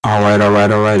All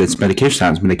right. It's medication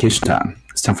time. It's medication time.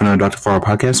 It's time for another Dr. Fargo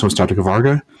podcast. Host Dr.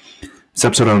 Kavarga. This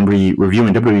episode I'm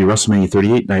reviewing WWE WrestleMania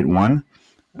 38 Night 1.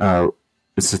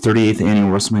 It's the 38th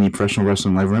annual WrestleMania Professional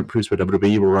Wrestling Live event produced by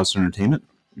WWE World Wrestling Entertainment.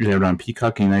 You can have it on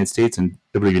Peacock in the United States and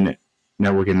WWE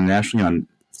Network internationally on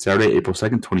Saturday, April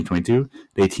 2nd, 2022,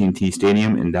 at AT&T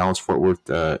Stadium in Dallas-Fort Worth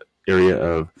area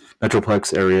of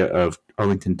Metroplex area of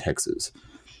Arlington, Texas.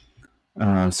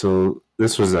 So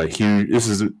this was this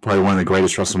is probably one of the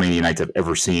greatest WrestleMania nights I've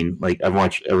ever seen. Like, I've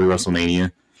watched every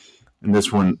WrestleMania, and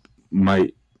this one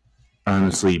might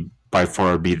honestly by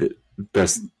far be the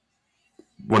best,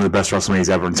 one of the best WrestleManias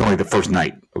ever. It's only the first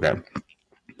night. Okay.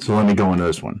 So let me go into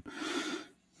this one.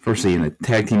 Firstly, in the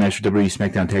tag team match for WWE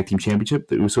SmackDown Tag Team Championship,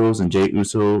 the Usos and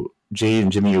Jay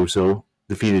and Jimmy Uso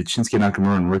defeated Shinsuke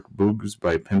Nakamura and Rick Boogs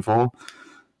by pinfall.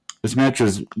 This match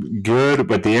was good,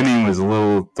 but the ending was a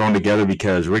little thrown together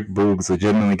because Rick Boogs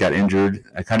legitimately got injured.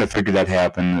 I kind of figured that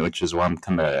happened, which is why I'm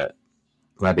kind of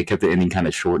glad they kept the ending kind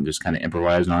of short and just kind of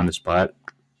improvised on the spot.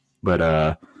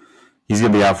 But he's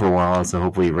going to be out for a while, so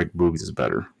hopefully Rick Boogs is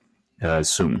better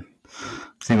soon.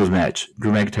 Singles match.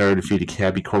 Drew McIntyre defeated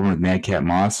Happy Corbin with Madcap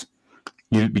Moss.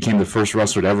 He became the first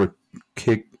wrestler to ever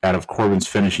kick out of Corbin's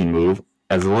finishing move,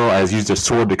 as well as used a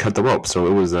sword to cut the rope. So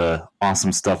it was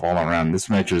awesome stuff all around. This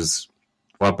match was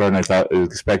a lot better than I was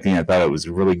expecting. I thought it was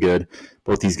really good.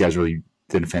 Both these guys really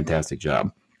did a fantastic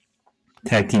job.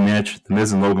 Tag team match. The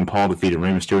Miz and Logan Paul defeated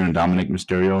Rey Mysterio and Dominic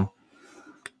Mysterio.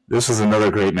 This was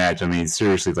another great match. I mean,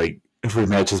 seriously, like, every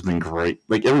match has been great.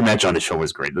 Like, every match on the show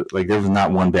was great. Like, there was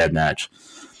not one bad match.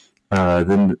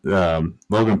 Then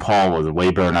Logan Paul was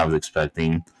way better than I was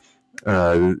expecting.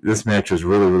 This match was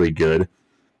really, really good.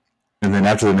 And then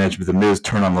after the match, the Miz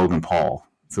turned on Logan Paul.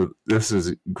 So this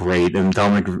is great. And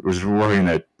Dominic was wearing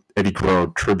that Eddie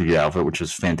Guerrero tribute outfit, which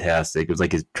was fantastic. It was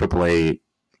like his AAA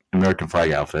American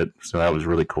flag outfit. So that was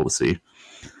really cool to see.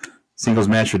 Singles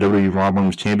match for WWE Raw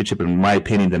Women's Championship, in my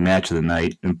opinion, the match of the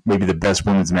night, and maybe the best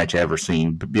women's match I've ever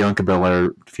seen. Bianca Belair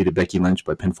defeated Becky Lynch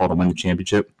by pinfall to win the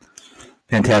championship.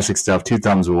 Fantastic stuff. 2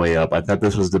 thumbs way up. I thought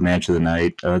this was the match of the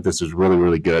night. This was really,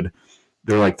 really good.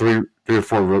 There were like three or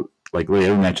four, like, really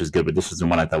every match is good, but this was the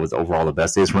one I thought was overall the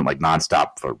best. They just went like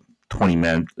nonstop for 20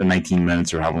 minutes, 19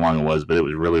 minutes, or however long it was, but it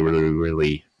was really, really,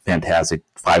 really fantastic.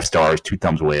 5 stars, 2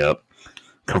 thumbs way up.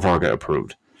 Kavarga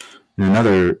approved. And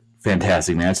another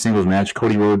fantastic match, singles match.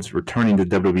 Cody Rhodes returning to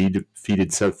WWE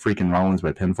defeated Seth freaking Rollins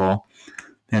by pinfall.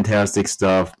 Fantastic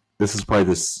stuff. This is probably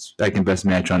the second best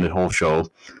match on the whole show.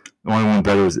 The only one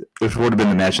better was, if it would have been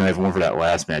the match and I went for that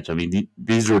last match. I mean,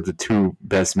 these were the 2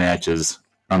 best matches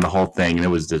on the whole thing, and it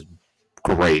was just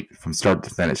great from start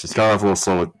to finish. It started off a little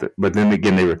slow, but then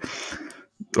again, they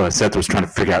were Seth was trying to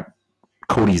figure out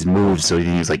Cody's moves, so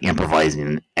he was like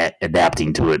improvising and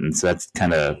adapting to it, and so that's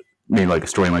kind of made like a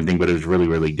storyline thing, but it was really,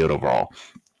 really good overall.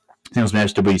 Singles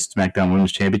match, WWE SmackDown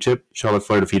Women's Championship. Charlotte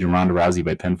Flair defeated Ronda Rousey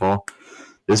by pinfall.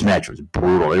 This match was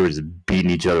brutal. They were just beating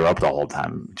each other up the whole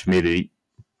time, which made it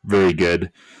very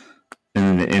good. And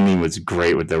then the ending was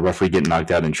great with the referee getting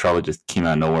knocked out, and Charlotte just came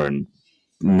out of nowhere and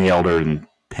nailed her and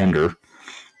pinned her.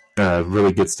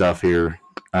 Really good stuff here.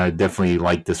 I definitely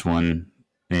liked this one,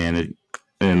 and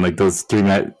like those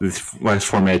last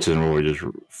 4 matches were just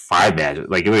 5 matches.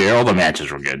 Like, all the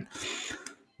matches were good.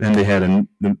 Then they had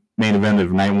the main event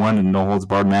of night 1, a no holds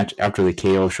barred match after the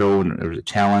KO show, and there was a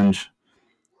challenge.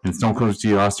 And Stone Cold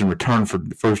Steve Austin returned for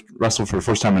wrestled for the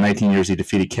first time in 19 years. He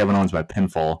defeated Kevin Owens by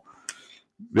pinfall.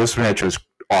 This match was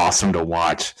awesome to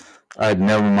watch. I'd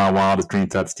never in my wildest dream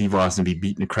thought Steve Austin would be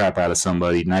beating the crap out of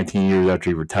somebody 19 years after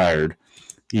he retired.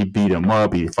 He beat him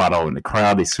up. He fought all in the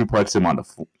crowd. They suplexed him on the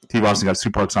floor. Steve Austin got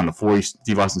suplexed on the floor.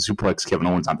 Steve Austin suplexed Kevin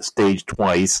Owens on the stage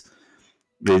twice.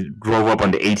 They drove up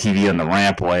on the ATV on the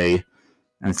rampway,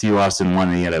 and Steve Austin won,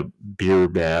 and he had a beer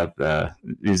bath.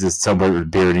 He was just celebrating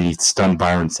with beer, and he stunned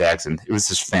Byron Saxton. It was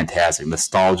just fantastic.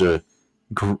 Nostalgia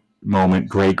moment.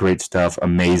 Great stuff.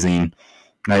 Amazing.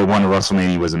 Night 1 of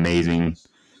WrestleMania was amazing.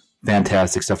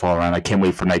 Fantastic stuff all around. I can't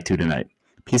wait for night 2 tonight.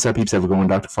 Peace out, peeps. Have a good one.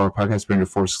 Dr. Fargo Podcast. Bring your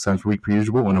 4 6 times per week per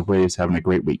usual. One of ways having a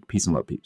great week. Peace and love, peeps.